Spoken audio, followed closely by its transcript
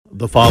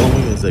The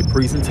following is a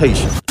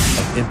presentation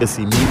of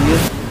Embassy Media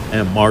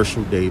and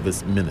Marshall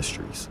Davis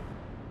Ministries.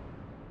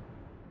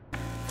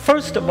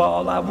 First of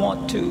all, I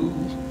want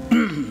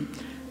to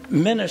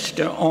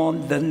minister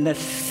on the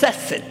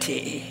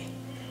necessity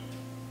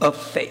of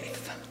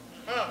faith.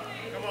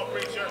 Come on,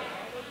 preacher.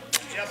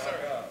 Yes,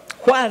 sir.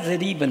 Why is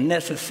it even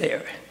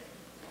necessary?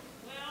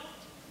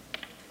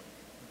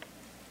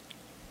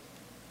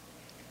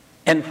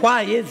 And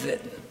why is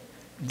it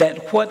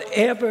that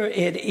whatever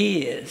it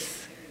is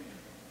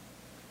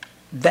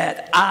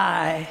that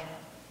I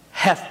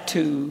have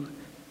to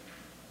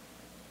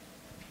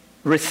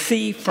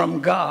receive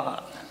from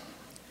God,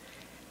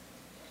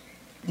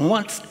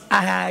 once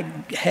I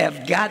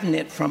have gotten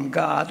it from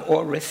God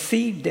or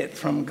received it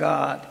from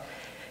God,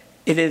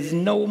 it is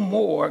no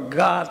more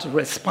God's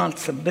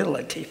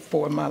responsibility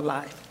for my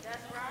life. That's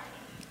right.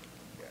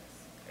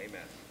 Yes.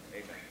 Amen.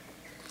 Amen.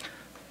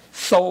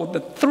 So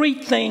the three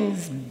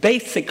things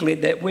basically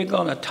that we're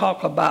going to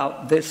talk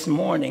about this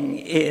morning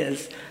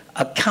is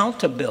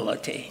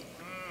accountability.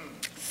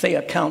 Say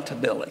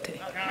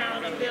accountability.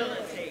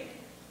 Accountability.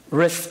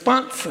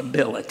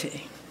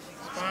 Responsibility.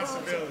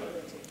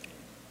 Responsibility.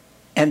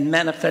 And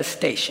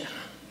manifestation.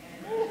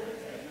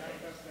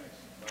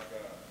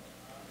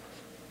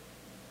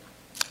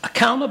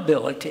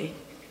 Accountability,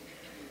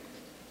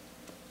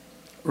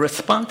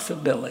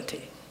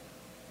 responsibility,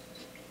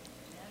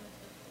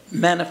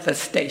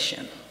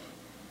 manifestation.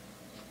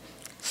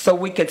 So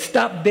we could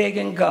stop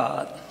begging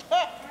God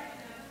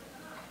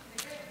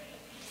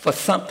for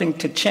something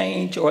to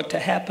change or to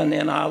happen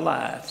in our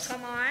lives.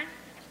 Come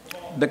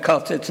on.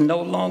 Because it's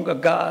no longer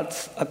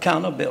God's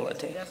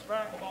accountability. That's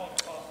right.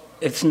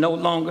 It's no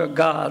longer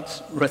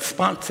God's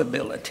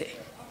responsibility.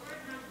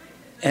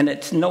 And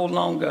it's no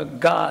longer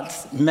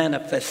God's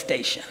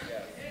manifestation.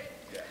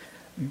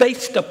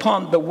 Based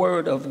upon the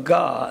word of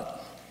God,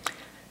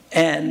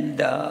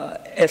 and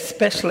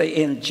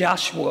especially in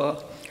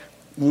Joshua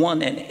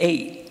 1 and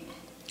 8,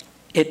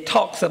 it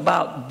talks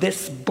about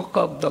this book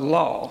of the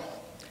law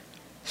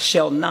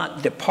shall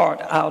not depart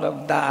out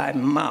of thy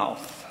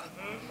mouth,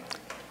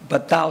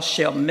 but thou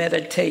shalt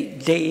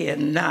meditate day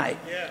and night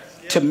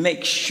to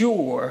make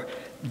sure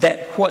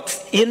that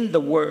what's in the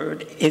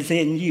word is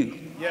in you.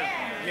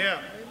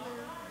 Yeah.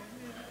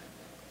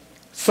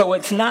 So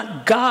it's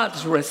not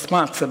God's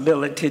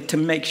responsibility to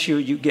make sure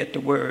you get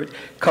the word,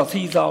 because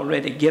he's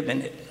already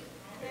given it.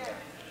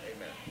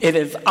 It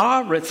is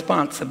our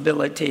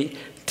responsibility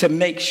to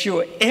make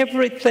sure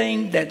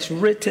everything that's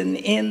written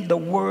in the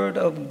word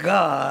of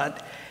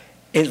God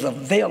is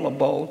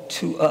available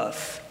to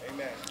us.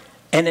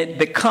 And it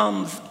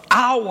becomes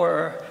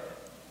our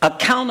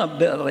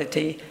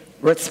accountability,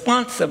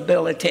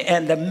 responsibility,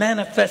 and the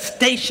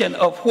manifestation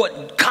of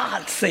what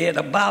God said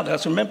about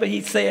us. Remember,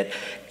 he said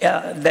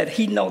that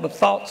he know the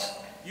thoughts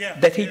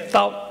that he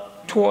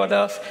thought toward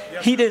us.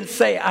 He didn't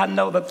say, I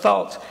know the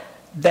thoughts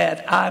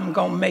that I'm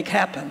going to make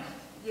happen.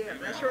 Yeah,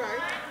 that's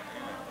right.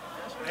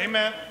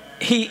 Amen.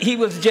 He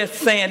was just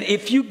saying,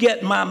 if you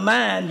get my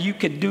mind, you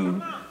could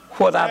do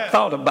what I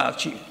thought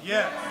about you.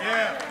 Yeah.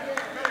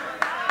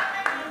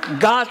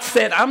 God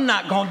said, I'm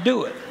not going to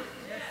do it.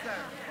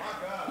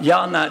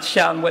 Y'all not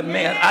shouting with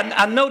me.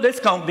 I know this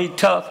is going to be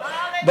tough,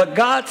 but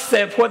God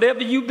said,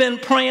 whatever you've been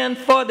praying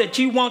for that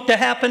you want to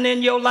happen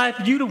in your life,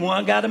 you the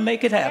one got to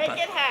make it happen.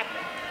 Make it happen.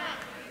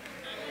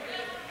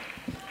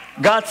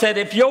 God said,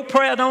 if your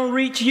prayer don't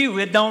reach you,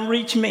 it don't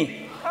reach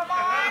me. Come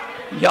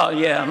on. Y'all,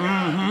 yeah. Come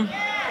on,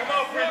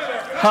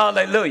 preacher.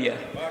 Hallelujah.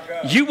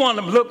 You want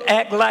to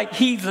act like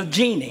he's a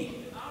genie.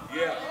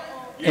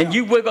 And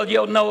you wiggle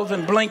your nose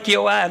and blink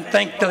your eye and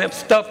think that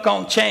stuff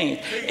gonna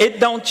change.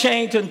 It don't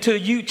change until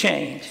you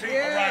change.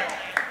 Yeah.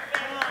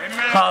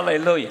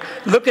 Hallelujah.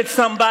 Look at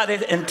somebody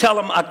and tell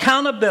them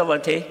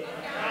accountability,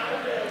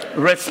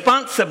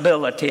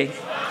 responsibility,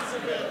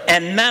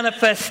 and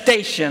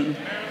manifestation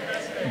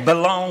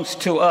belongs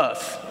to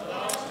us.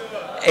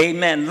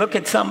 Amen. Look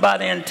at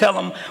somebody and tell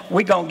them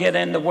we're gonna get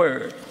in the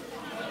word.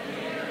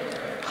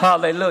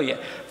 Hallelujah.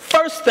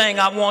 First thing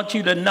I want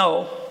you to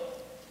know,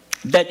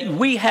 that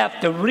we have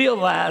to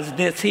realize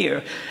this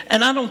here,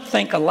 and I don't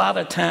think a lot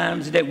of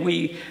times that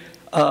we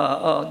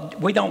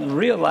don't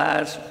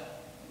realize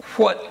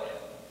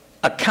what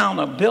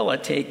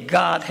accountability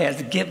God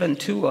has given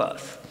to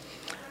us.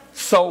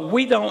 So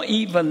we don't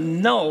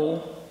even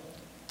know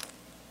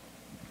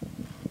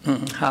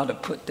how to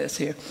put this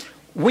here.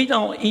 We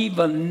don't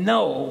even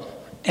know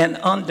and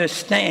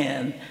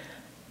understand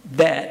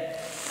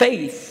that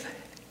faith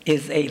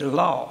is a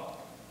law.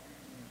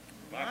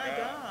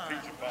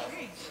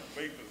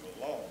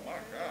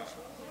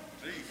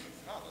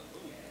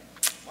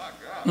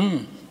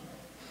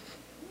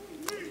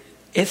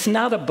 It's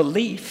not a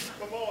belief.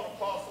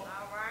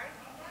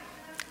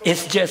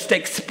 It's just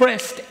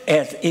expressed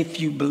as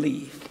if you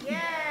believe.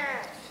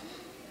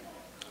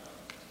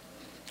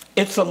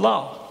 It's a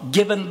law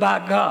given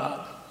by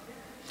God.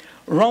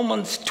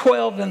 Romans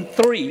 12 and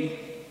 3.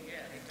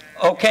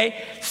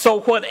 Okay?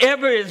 So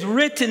whatever is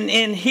written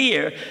in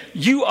here,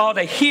 you ought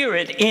to hear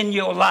it in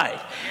your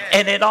life.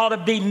 And it ought to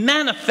be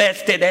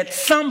manifested at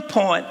some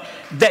point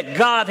that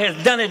God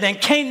has done it, and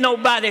can't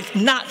nobody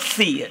not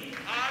see it.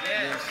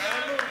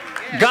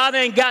 God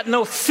ain't got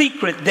no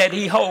secret that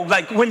he holds.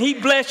 Like when he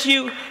bless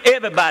you,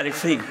 everybody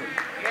sees it.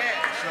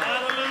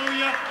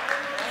 Hallelujah.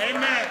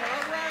 Amen.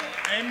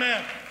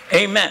 Amen.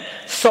 Amen.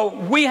 So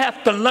we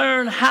have to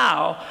learn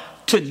how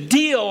to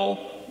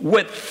deal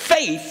with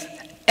faith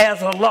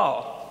as a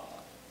law.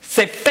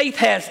 Say, faith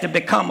has to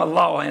become a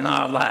law in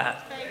our lives.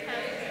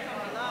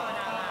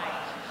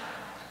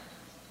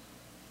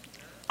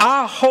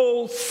 Our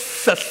whole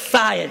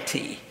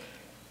society,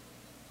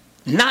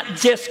 not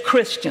just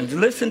Christians,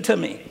 listen to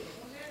me,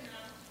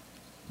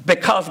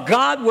 because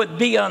God would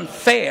be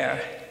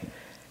unfair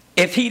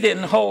if he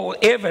didn't hold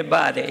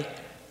everybody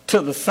to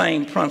the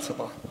same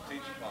principle.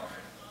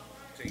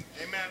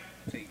 Amen.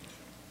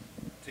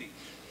 Teach.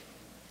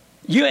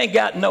 You ain't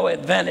got no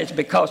advantage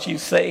because you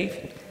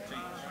saved.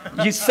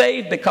 You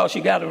saved because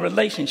you got a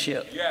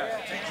relationship.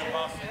 Yes. Teach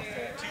apostle.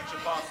 Teach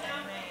apostle.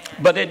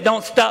 But it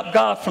don't stop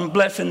God from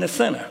blessing the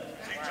sinner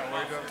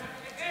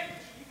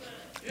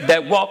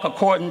that walk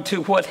according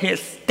to what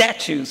his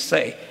statutes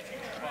say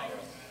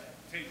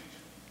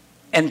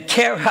and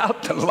carry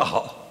out the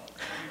law.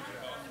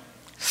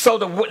 So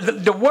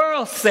the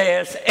world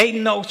says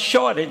ain't no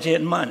shortage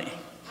in money.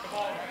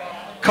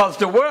 Because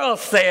the world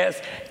says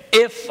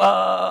if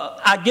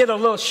I get a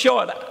little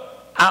short,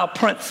 I'll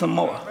print some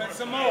more. Print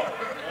some more.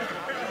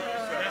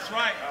 That's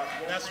right.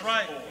 That's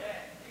right.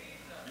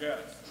 Yes.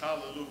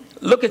 Hallelujah.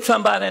 Look at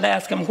somebody and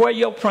ask them, where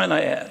your printer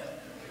at?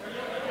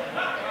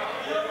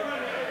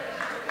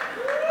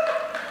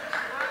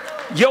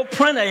 Your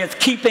printer is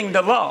keeping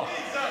the law.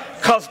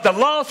 Because the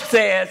law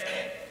says,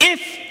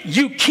 if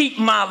you keep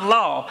my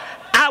law,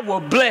 I will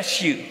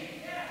bless you.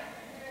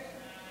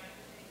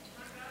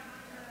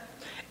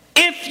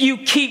 If you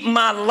keep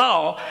my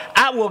law,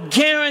 I will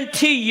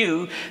guarantee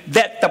you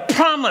that the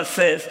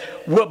promises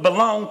will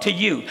belong to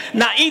you.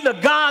 Now, either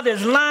God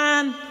is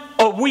lying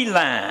or we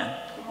lying.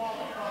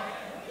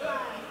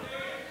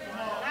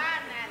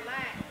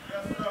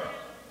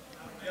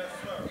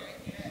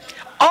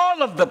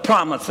 All of the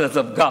promises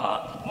of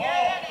God.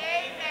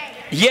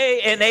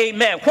 Yea and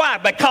amen. Why?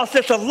 Because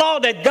it's a law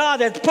that God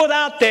has put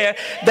out there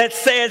that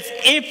says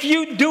if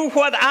you do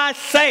what I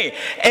say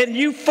and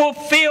you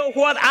fulfill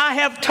what I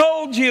have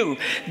told you,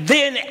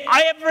 then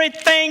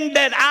everything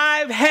that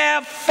I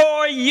have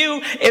for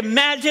you,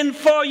 imagined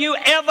for you,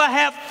 ever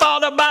have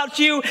thought about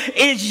you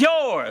is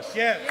yours.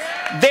 Yes.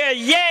 They're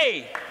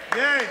yea,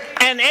 Yay.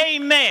 and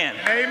amen.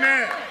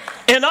 Amen.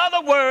 In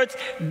other words,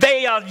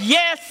 they are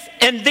yes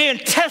and then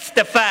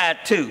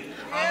testified to.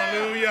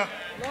 Hallelujah.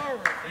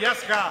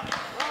 Yes, God.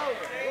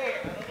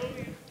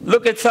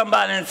 Look at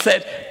somebody and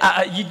say,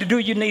 do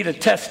you need a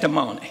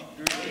testimony?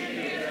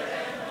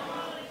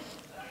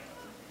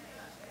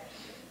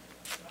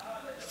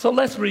 So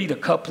let's read a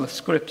couple of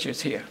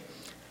scriptures here.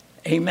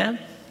 Amen.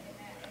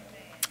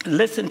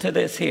 Listen to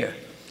this here.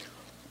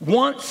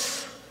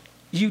 Once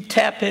you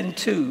tap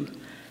into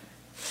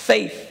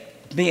faith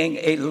being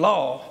a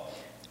law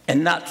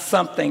and not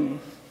something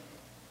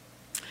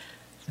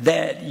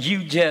that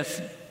you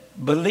just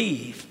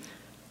believe.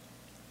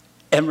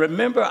 And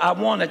remember, I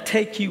want to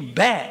take you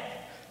back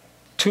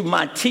to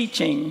my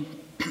teaching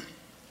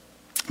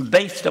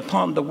based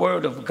upon the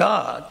Word of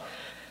God,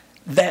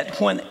 that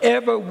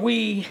whenever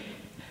we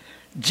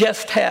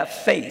just have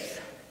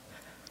faith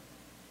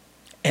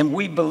and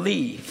we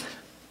believe,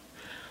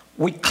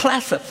 we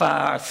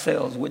classify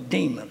ourselves with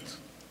demons.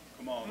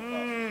 Come on,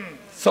 Apostle.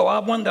 So I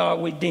wonder, are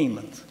we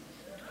demons?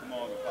 Come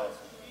on, Apostle.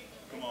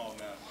 Come on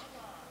now.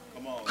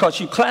 Come on.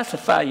 Because you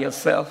classify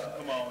yourself.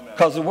 Come on now.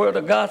 Because the Word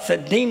of God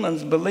said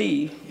demons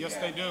believe. Yes,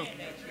 they do.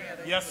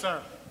 Yes,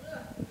 sir.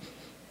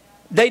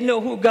 They know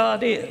who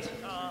God is.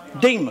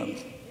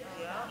 Demons.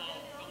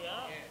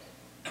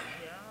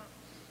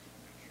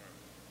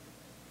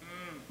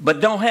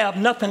 But don't have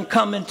nothing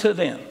coming to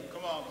them.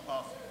 Come on,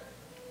 Apostle.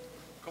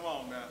 Come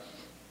on now.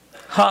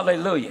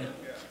 Hallelujah.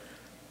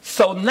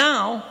 So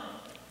now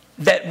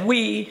that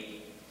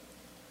we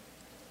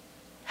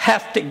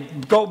have to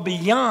go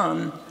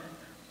beyond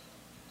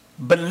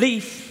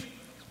belief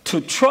to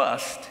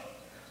trust,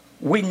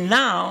 we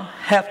now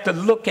have to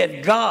look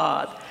at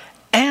God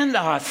and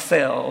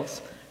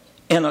ourselves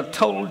in a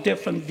total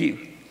different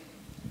view.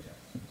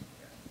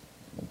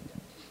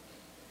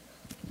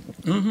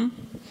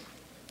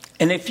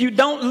 And if you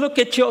don't look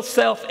at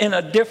yourself in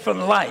a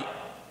different light,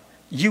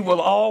 you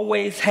will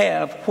always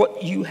have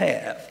what you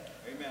have.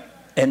 Amen.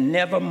 And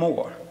never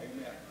more.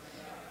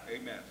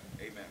 Amen.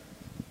 Amen.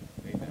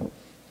 Amen.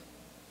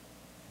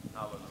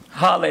 Hallelujah.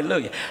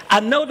 Hallelujah. I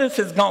know this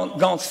is going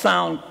to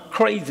sound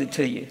crazy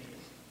to you,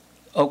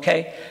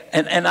 okay?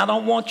 And I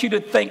don't want you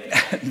to think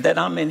that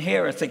I'm in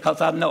heresy,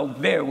 because I know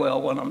very well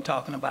what I'm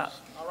talking about.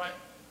 All right.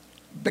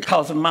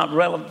 Because of my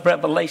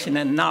revelation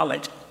and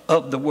knowledge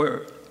of the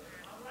Word.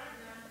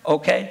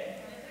 Okay?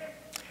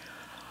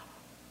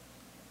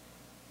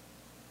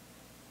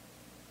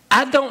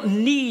 I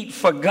don't need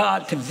for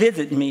God to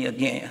visit me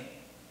again,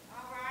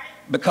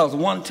 because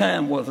one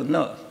time was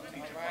enough.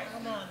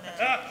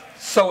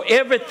 So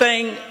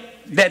everything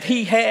that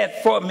he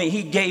had for me,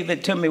 he gave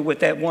it to me with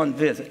that one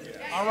visit.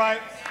 All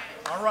right.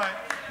 All right.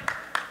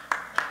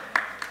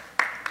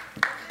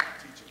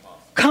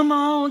 Come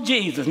on,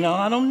 Jesus. No,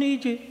 I don't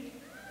need you.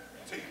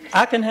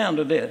 I can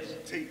handle this.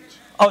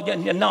 Oh,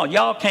 no,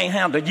 y'all can't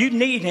handle it. You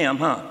need him,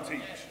 huh?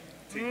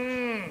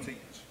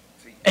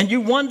 And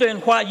you wondering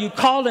why you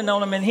calling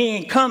on him and he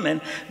ain't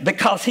coming,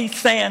 because he's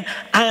saying,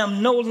 I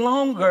am no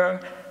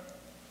longer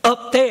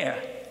up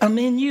there. I'm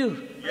in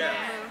you. Yes.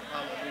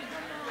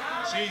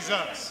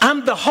 Jesus.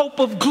 I'm the hope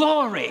of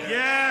glory.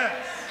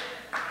 Yes.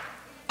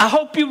 I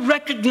hope you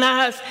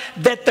recognize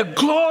that the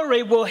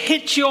glory will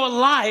hit your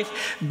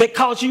life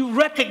because you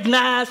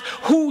recognize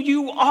who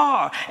you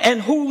are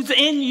and who's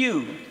in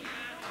you.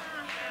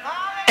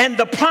 And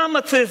the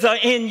promises are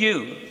in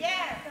you.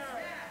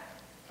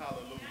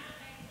 Hallelujah.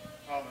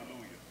 Hallelujah.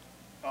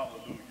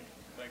 Hallelujah.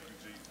 Thank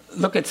you, Jesus.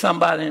 Look at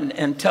somebody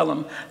and tell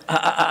them,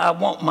 I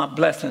want my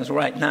blessings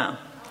right now.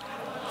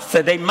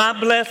 Say, they my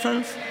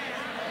blessings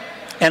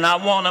and I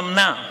want them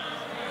now.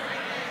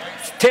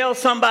 Tell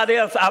somebody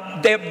else,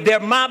 they're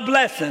my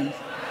blessings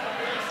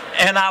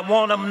and I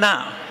want them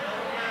now.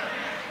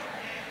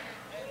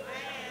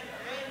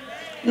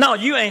 No,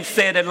 you ain't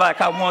said it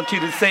like I want you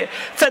to say it.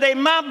 Say, they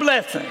my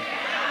blessing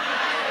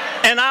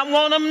and I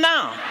want them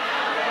now.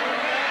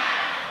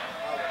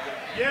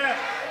 Yes.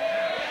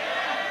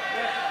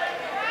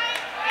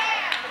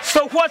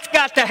 So what's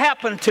got to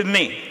happen to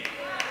me?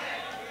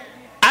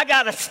 I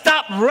got to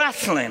stop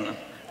wrestling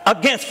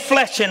against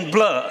flesh and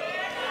blood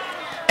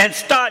and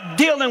start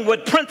dealing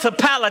with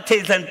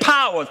principalities and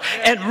powers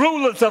and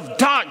rulers of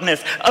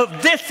darkness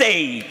of this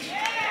age.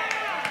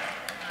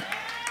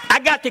 I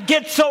got to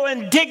get so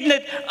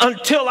indignant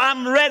until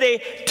I'm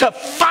ready to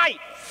fight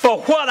for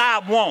what I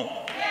want.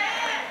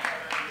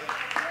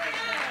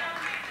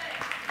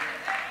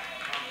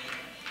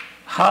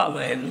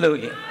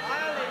 Hallelujah.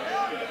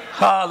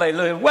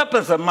 Hallelujah.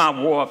 Weapons of my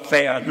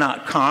warfare are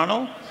not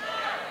carnal.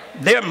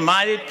 They're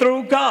mighty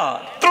through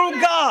God.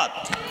 Through God.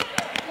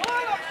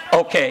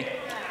 Okay.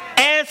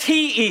 As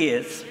he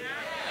is,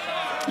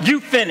 you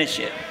finish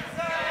it.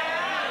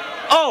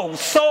 Oh,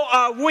 so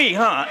are we,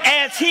 huh?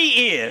 As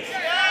he is.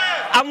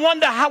 I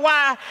wonder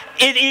why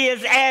it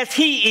is as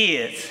he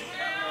is.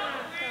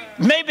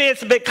 Maybe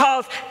it's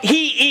because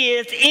he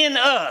is in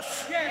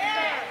us.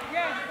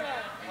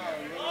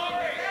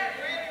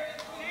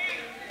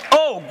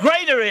 Oh,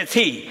 greater is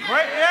he.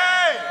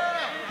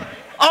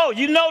 Oh,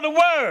 you know the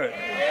word.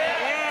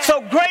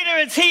 So greater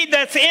is he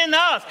that's in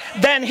us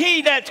than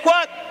he that's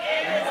what?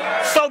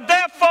 So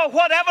therefore,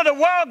 whatever the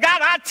world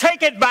got, I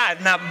take it by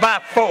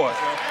force.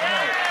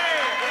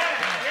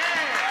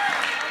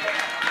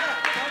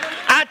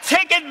 I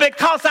take it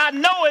because I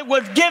know it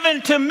was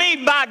given to me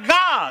by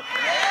God.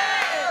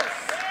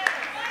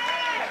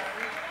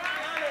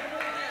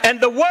 And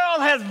the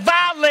world has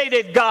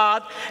violated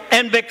God,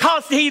 and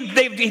because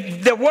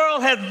the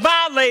world has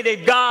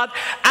violated God,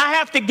 I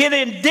have to get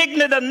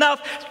indignant enough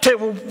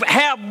to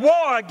have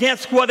war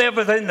against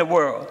whatever's in the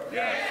world.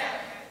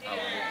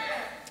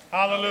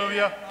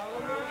 Hallelujah.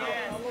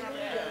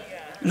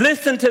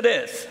 Listen to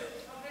this.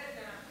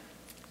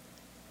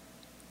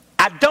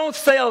 I don't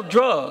sell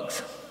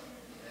drugs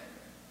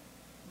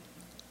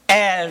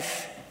as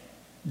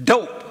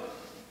dope.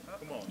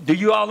 Do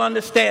you all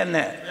understand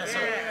that? Yes,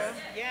 sir.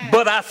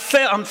 But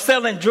I'm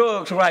selling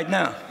drugs right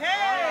now.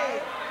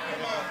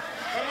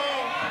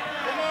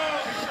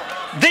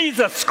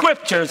 These are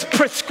scriptures,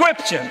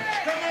 prescription.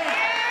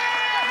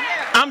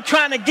 I'm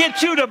trying to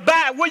get you to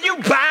buy it. Will you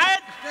buy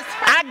it?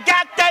 I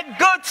got that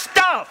good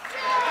stuff.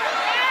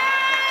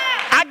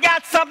 I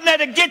got something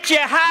that'll get you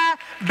high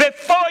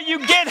before you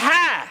get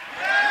high.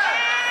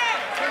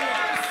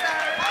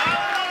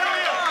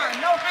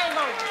 No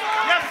hangover.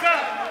 Yes, sir.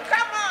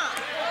 Come on.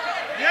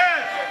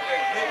 Yes.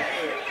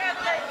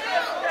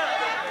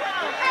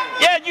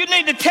 Yeah, you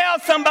need to tell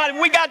somebody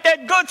we got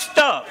that good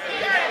stuff.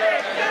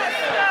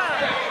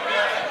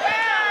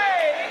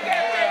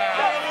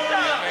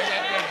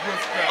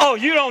 Oh,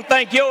 you don't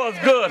think yours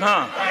good,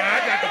 huh?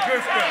 I got the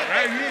good stuff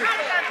right here.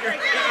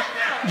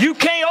 You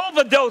can't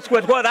overdose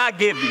with what I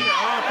give you.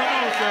 Oh, come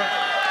on, sir.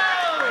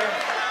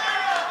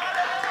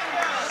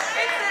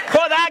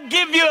 What I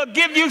give you will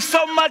give you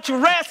so much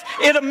rest,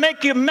 it'll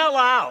make you mellow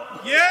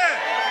out. Yeah.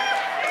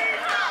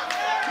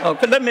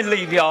 Okay, let me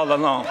leave y'all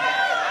alone.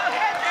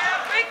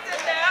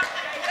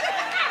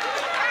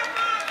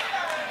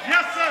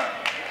 Yes, sir.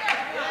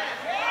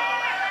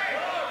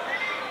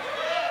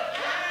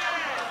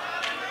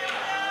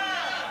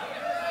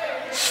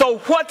 So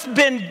what's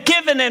been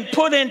given and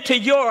put into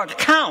your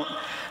account,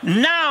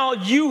 now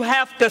you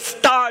have to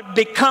start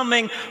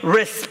becoming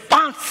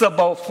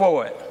responsible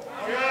for it.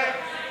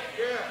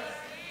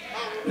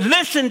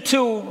 Listen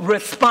to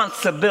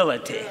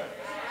responsibility.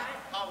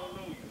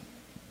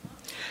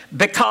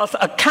 Because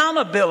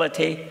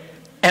accountability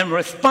and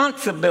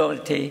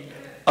responsibility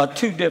are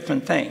two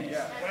different things.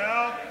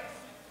 Well,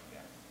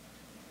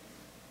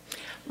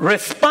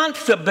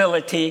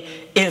 Responsibility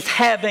is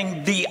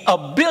having the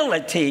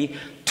ability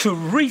to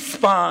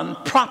respond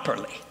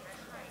properly.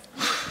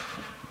 That's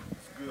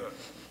good.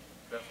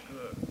 That's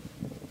good.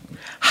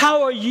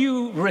 How are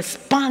you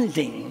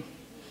responding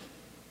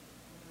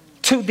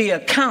to the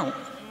account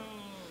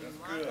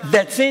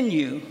that's in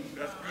you?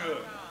 That's good.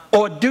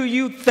 Or do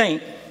you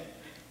think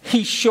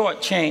he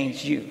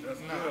shortchanged you? That's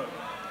good.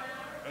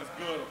 That's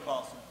good,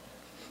 Apostle.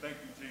 Thank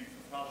you, Jesus.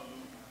 Hallelujah.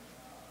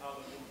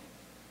 Hallelujah.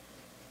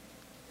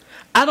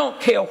 I don't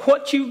care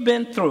what you've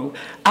been through.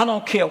 I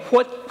don't care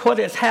what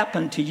has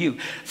happened to you.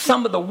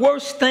 Some of the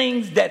worst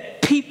things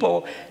that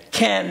people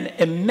can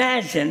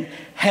imagine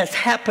has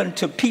happened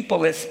to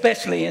people,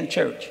 especially in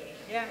church.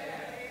 Yeah.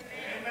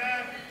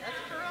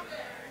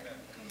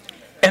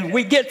 And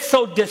we get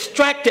so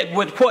distracted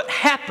with what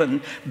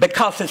happened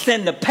because it's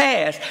in the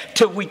past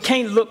till we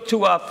can't look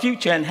to our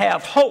future and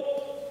have hope.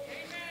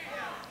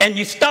 And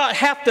you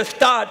have to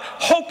start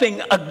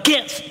hoping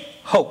against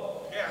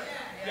hope. Yes.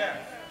 Yes.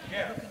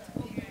 Yes.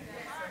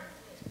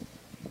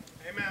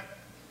 Amen.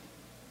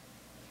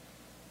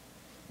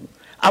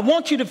 I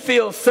want you to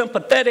feel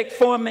sympathetic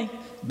for me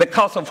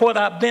because of what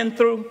I've been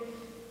through,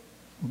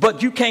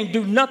 but you can't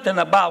do nothing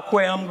about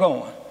where I'm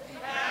going.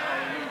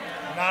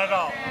 Not at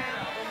all.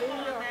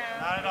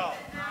 Not at all.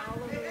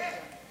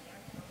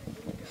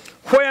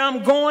 Where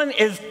I'm going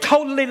is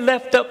totally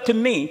left up to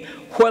me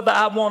whether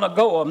I want to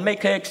go or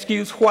make an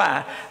excuse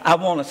why I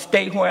want to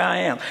stay where I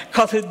am,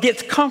 because it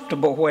gets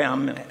comfortable where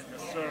I'm at.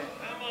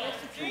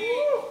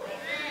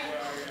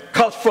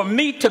 Because for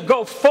me to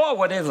go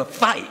forward is a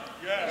fight.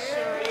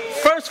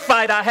 First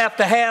fight I have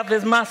to have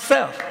is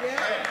myself.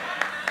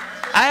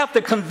 I have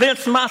to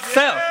convince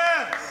myself.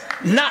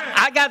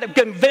 I got to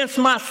convince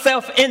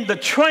myself in the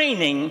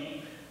training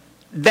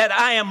that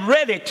I am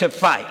ready to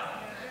fight.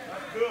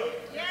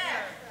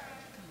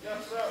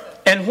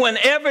 And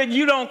whenever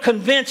you don't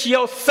convince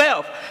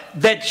yourself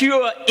that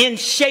you're in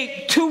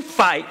shape to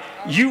fight,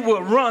 you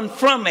will run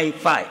from a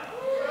fight.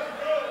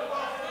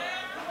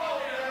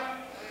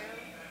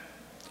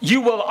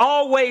 You will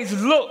always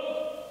look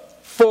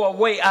for a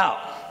way out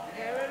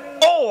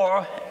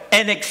or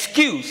an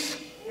excuse.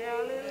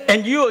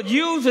 And you'll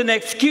use an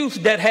excuse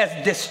that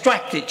has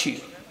distracted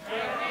you.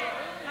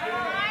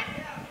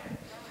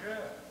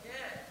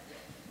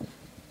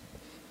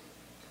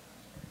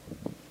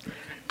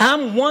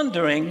 I'm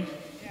wondering,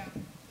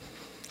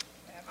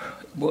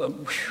 well,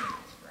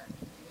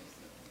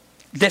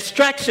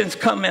 distractions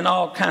come in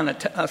all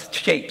kinds of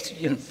shapes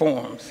and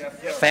forms,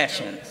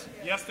 fashions.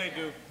 Yes, they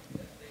do.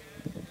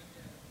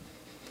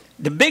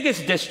 The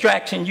biggest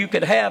distraction you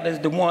could have is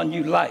the one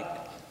you like.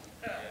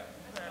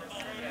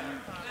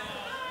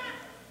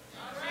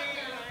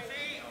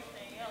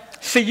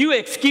 See, you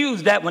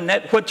excuse that when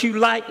what you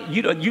like,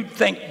 you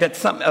think that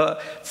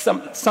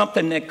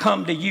something that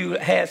come to you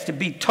has to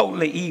be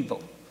totally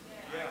evil.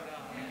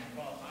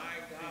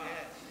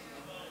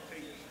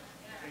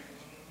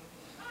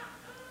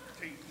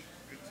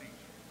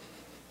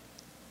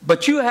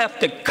 But you have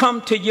to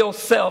come to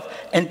yourself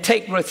and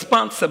take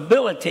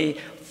responsibility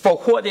for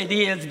what it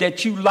is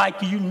that you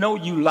like, you know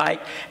you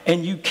like,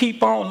 and you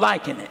keep on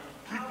liking it.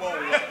 Keep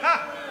on liking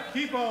it.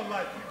 Keep on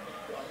liking it.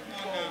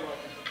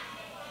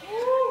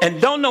 And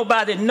don't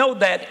nobody know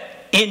that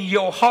in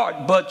your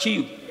heart but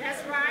you.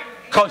 That's right.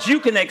 Because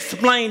you can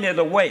explain it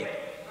away.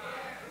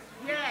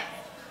 Yes.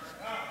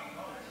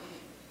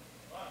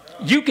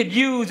 You could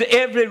use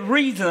every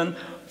reason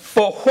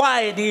for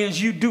why it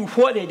is you do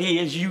what it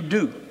is you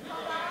do.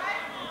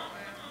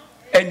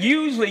 And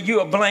usually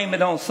you'll blame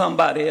it on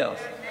somebody else.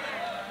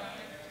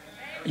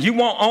 You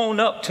won't own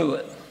up to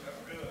it.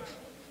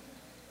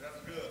 That's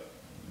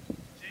good.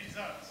 Jesus.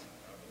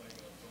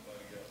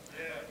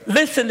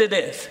 Listen to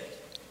this.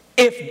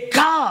 If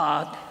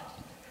God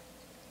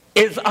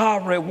is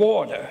our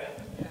rewarder,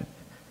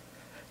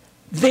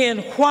 then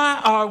why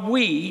are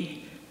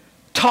we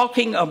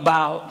talking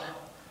about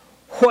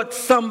what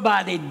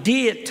somebody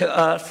did to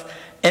us?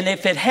 And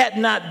if it had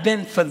not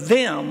been for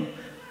them,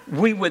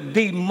 we would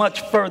be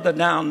much further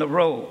down the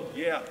road.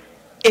 Yeah.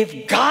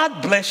 If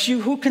God bless you,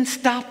 who can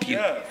stop you?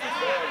 Yes.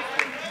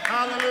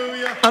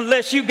 Hallelujah.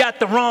 Unless you got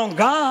the wrong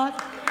God.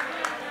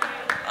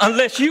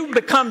 Unless you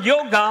become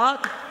your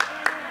God.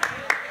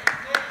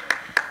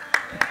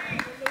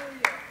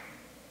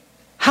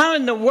 How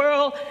in the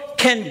world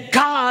can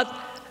God's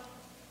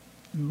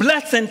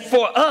blessing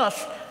for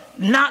us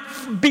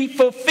not be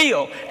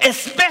fulfilled?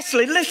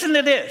 Especially, listen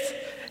to this,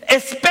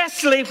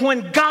 especially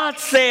when God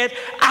said,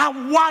 I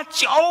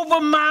watch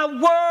over my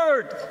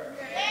word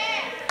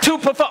to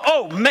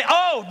perform.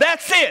 Oh,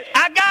 that's it.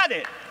 I got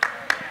it.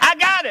 I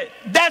got it.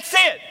 That's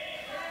it.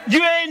 You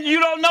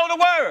don't know the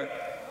word.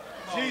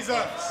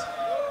 Jesus.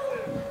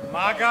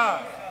 My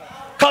God.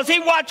 Because he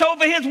watched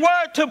over his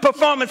word to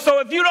perform it. So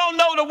if you don't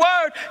know the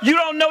word, you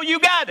don't know you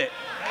got it.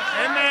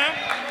 Amen.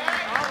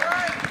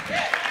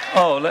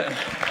 Oh,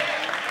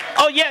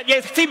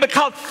 yeah. See,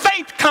 because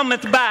faith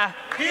cometh by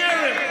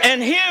Hearing.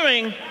 and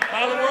hearing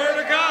By the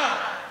word of God.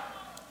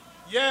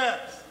 Yes.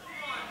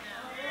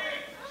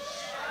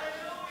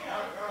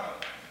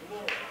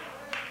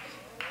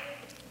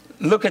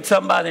 Look at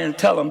somebody and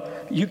tell them,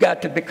 you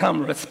got to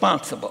become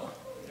responsible.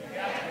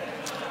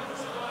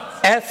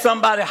 Ask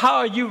somebody, how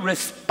are you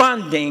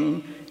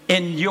responding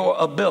in your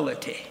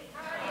ability?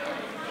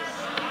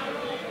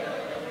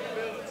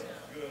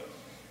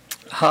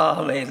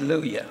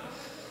 Hallelujah.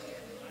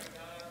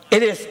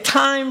 It is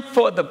time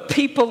for the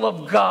people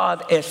of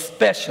God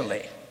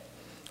especially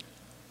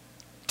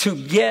to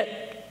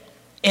get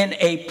in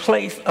a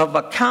place of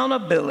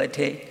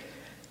accountability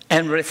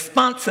and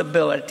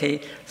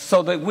responsibility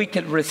so that we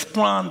can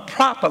respond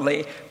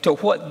properly to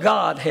what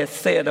God has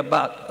said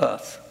about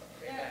us.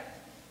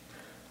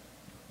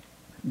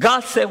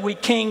 God said we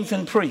kings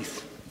and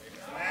priests.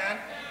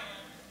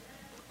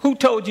 Who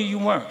told you you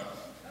weren't?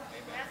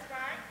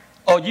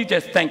 Or you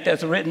just think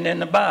that's written in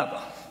the Bible?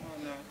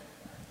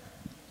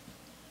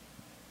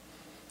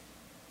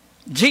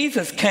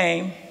 Jesus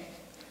came,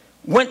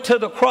 went to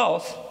the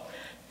cross,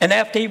 and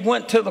after he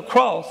went to the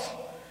cross,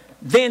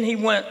 then he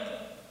went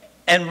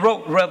and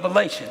wrote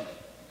Revelation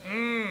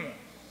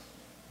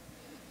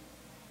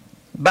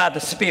by the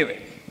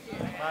Spirit.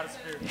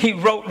 He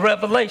wrote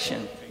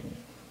Revelation.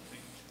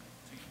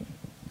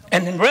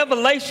 And in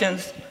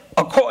Revelations,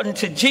 according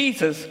to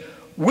Jesus,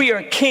 we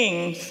are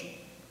kings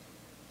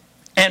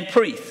and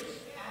priests.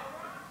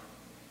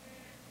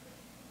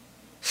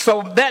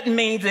 So that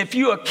means if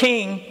you're a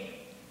king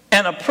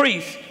and a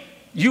priest,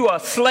 you are a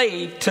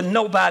slave to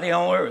nobody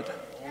on earth.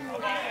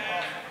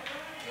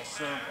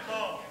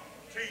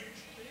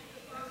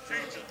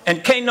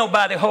 And can't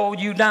nobody hold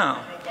you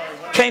down.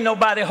 Can't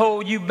nobody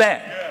hold you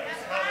back.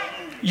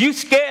 You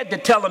scared to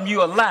tell them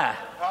you a lie.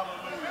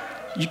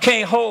 You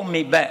can't hold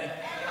me back.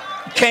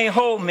 You can't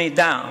hold me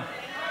down.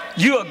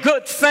 You're a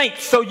good saint,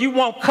 so you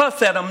won't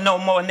cuss at them no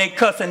more, and they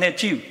cussing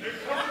at you.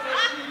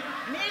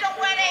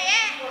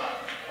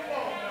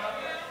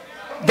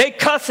 They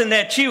cussing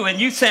at you,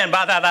 and you saying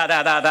ba da da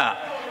da da da.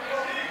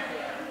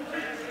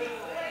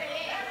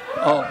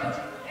 Oh.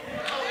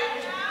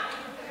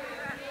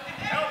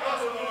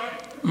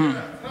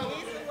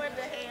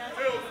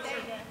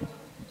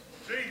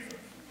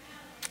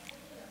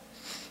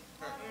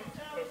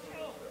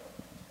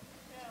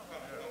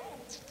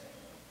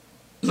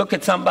 Look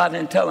at somebody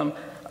and tell them,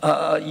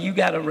 you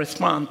got to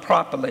respond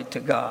properly to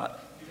God.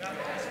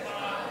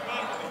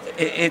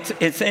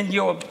 It's in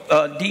your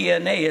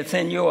DNA. It's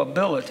in your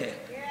ability.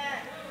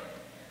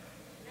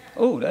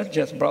 Oh, that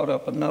just brought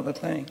up another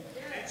thing.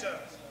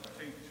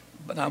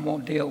 But I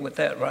won't deal with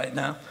that right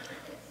now.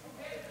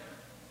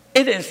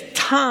 It is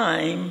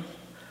time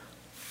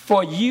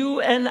for you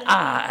and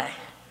I,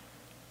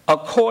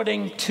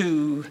 according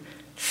to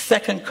 2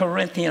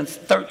 Corinthians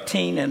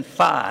 13 and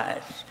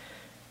 5,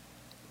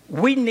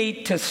 we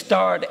need to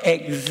start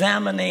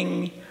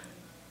examining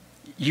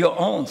your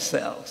own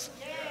selves,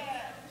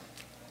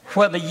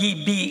 whether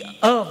ye be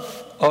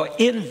of or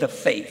in the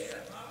faith,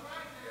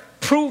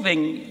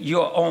 proving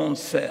your own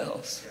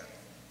selves.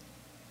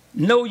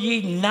 Know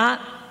ye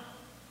not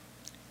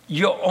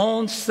your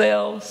own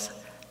selves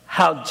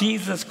how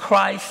Jesus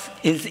Christ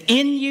is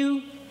in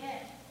you,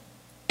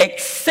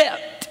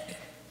 except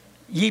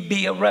ye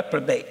be a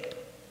reprobate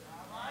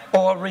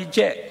or a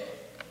reject.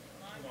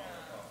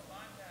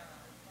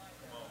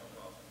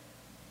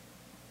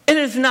 It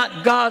is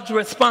not God's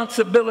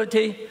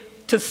responsibility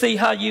to see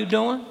how you're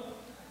doing.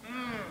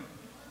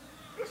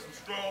 That's some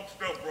strong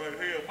stuff right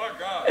here. My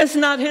God. It's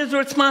not his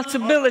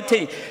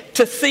responsibility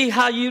to see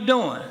how you're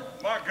doing.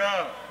 My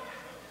God.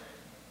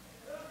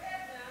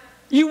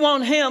 You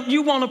want him,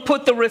 you want to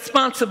put the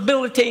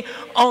responsibility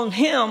on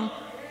him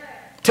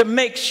to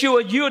make sure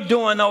you're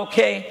doing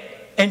okay,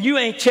 and you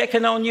ain't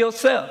checking on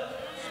yourself.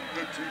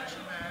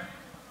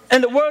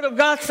 And the word of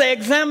God says,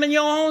 examine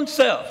your own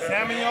self.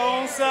 Examine your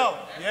own self.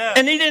 Yeah.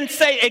 And he didn't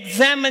say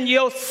examine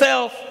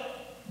yourself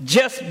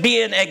just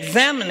being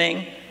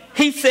examining.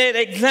 He said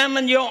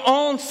examine your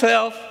own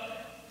self,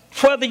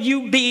 whether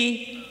you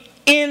be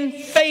in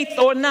faith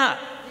or not,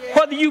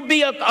 whether you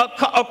be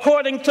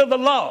according to the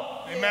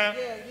law. Amen.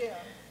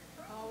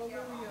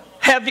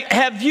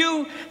 Have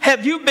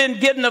you been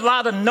getting a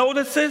lot of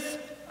notices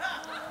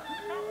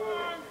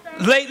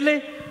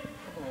lately?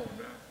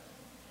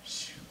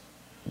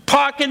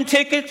 Parking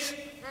tickets,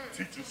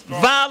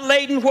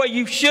 violating where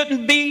you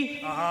shouldn't be.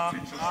 Go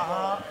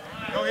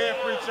ahead,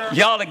 preacher.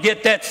 Y'all to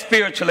get that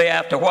spiritually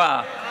after a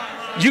while.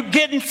 You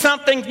getting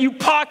something, you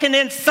parking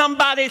in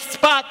somebody's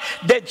spot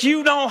that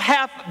you don't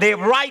have the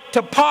right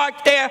to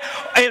park there,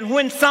 and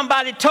when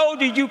somebody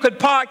told you you could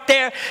park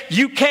there,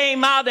 you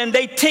came out and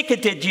they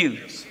ticketed you.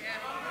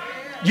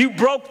 You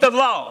broke the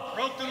law.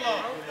 Broke the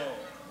law.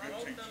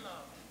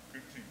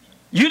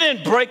 You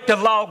didn't break the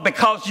law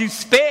because you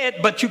sped,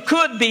 but you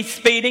could be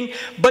speeding,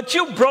 but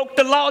you broke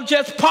the law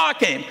just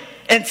parking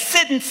and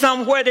sitting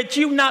somewhere that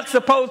you're not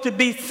supposed to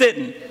be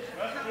sitting.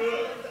 That's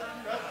good.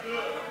 That's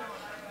good.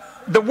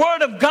 The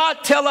word of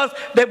God tells us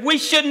that we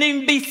shouldn't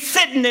even be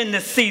sitting in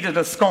the seat of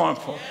the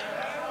scornful.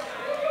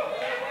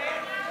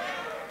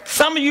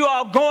 Some of you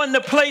are going to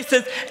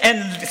places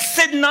and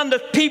sitting under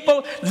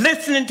people,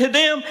 listening to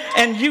them,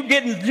 and you've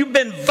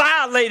been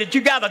violated. You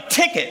got a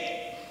ticket.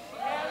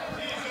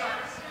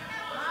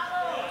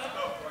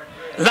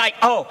 Like,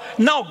 oh,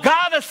 no,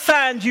 God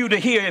assigned you to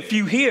hear if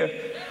you hear.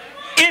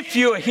 If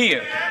you're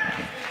here.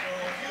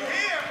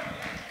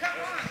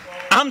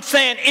 I'm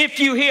saying if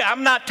you hear.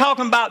 I'm not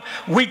talking about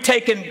we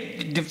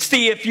taking to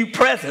see if you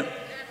present.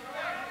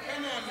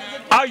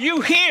 Are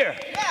you here?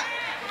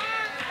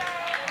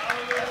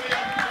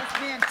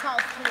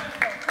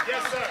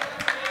 Yes, sir.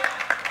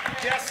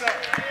 Yes, sir.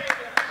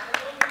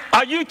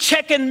 Are you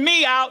checking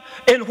me out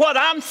in what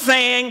I'm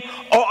saying,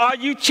 or are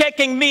you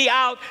checking me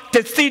out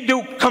to see,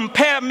 to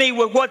compare me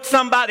with what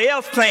somebody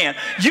else saying?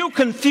 You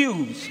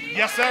confused.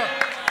 Yes, sir.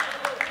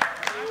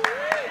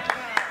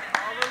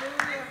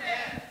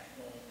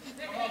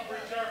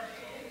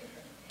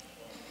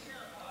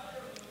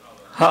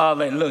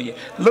 Hallelujah.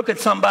 Look at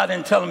somebody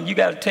and tell them you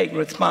got to take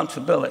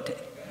responsibility.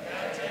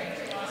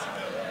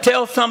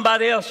 Tell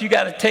somebody else you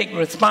got to take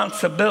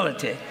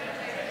responsibility.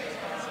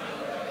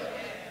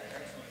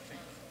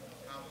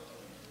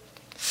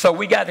 So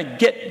we got to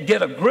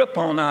get a grip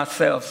on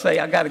ourselves. Say,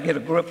 I got to get a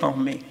grip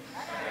on me.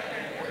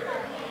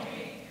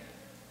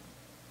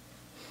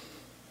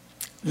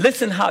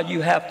 Listen how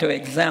you have to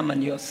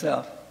examine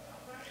yourself.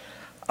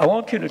 I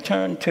want you to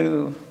turn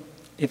to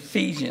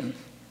Ephesians,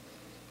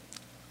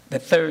 the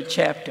 3rd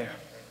chapter.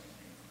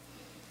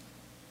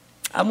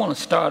 I want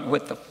to start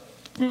with the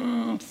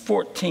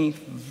 14th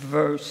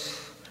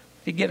verse.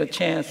 If you get a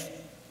chance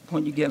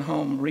when you get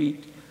home,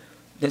 read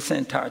this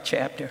entire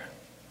chapter.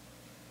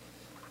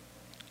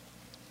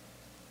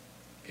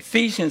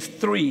 Ephesians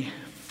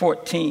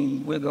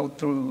 3:14, we'll go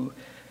through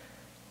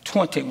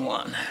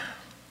 21.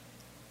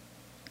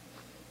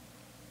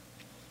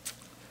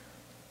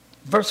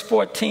 Verse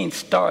 14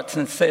 starts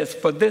and says,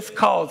 "For this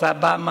cause I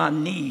bow my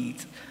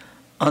knees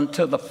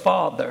unto the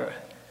Father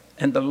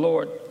and the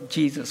Lord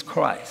Jesus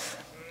Christ,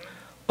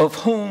 of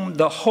whom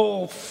the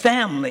whole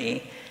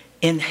family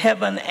in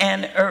heaven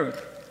and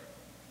earth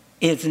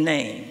is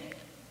named,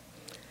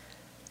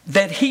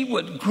 that he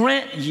would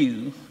grant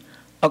you,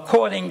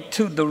 according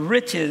to the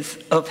riches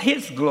of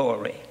his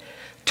glory,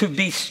 to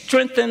be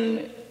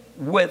strengthened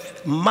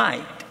with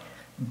might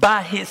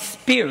by his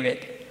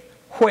Spirit."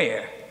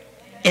 Where?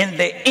 In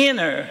the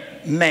inner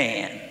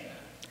man,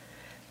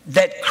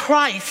 that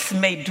Christ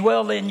may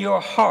dwell in your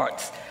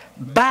hearts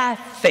by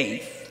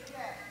faith,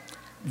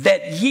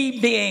 that ye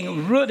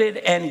being rooted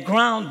and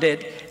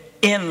grounded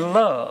in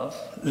love.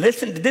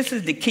 Listen, this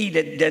is the key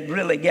that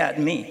really got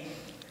me.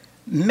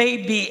 May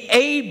be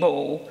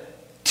able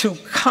to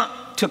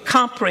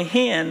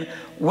comprehend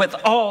with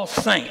all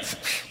saints.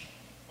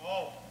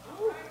 Oh.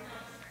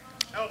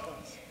 Help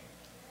us.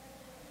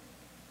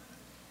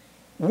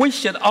 We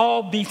should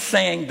all be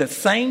saying the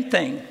same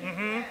thing.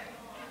 Mm-hmm.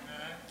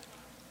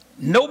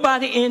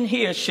 Nobody in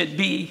here should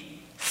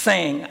be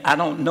saying, I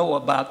don't know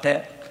about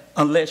that,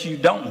 unless you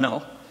don't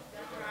know.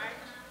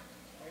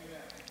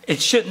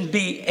 It shouldn't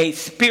be a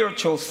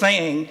spiritual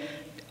saying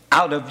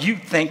out of you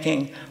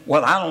thinking,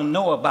 well, I don't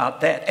know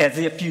about that, as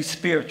if you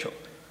spiritual.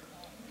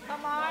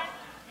 Come on.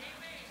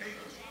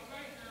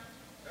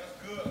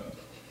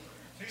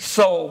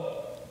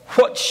 So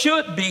what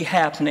should be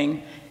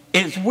happening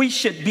is we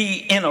should be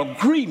in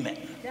agreement.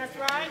 That's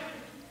right.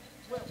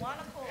 With one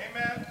accord.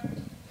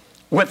 Amen.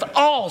 With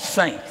all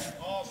saints.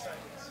 All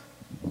saints.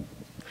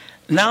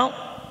 Now,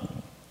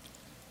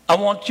 I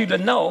want you to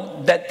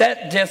know that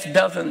just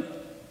doesn't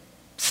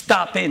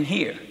stop in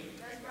here.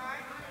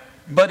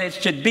 But it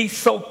should be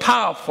so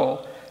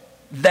powerful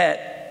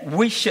that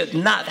we should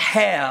not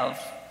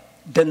have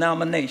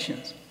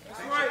denominations.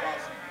 That's right.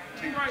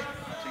 That's right.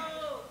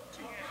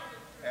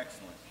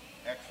 Excellent.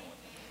 Excellent.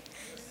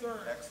 Yes, sir.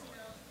 Excellent.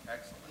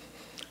 Excellent.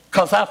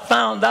 Because I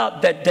found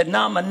out that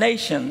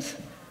denominations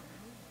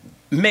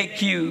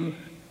make you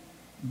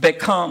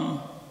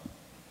become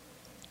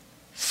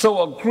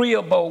so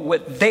agreeable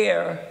with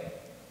their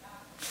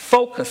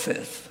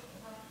focuses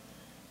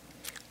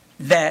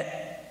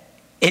that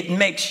it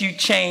makes you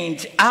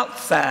change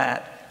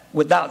outside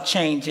without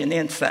changing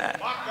inside.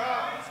 My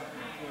God.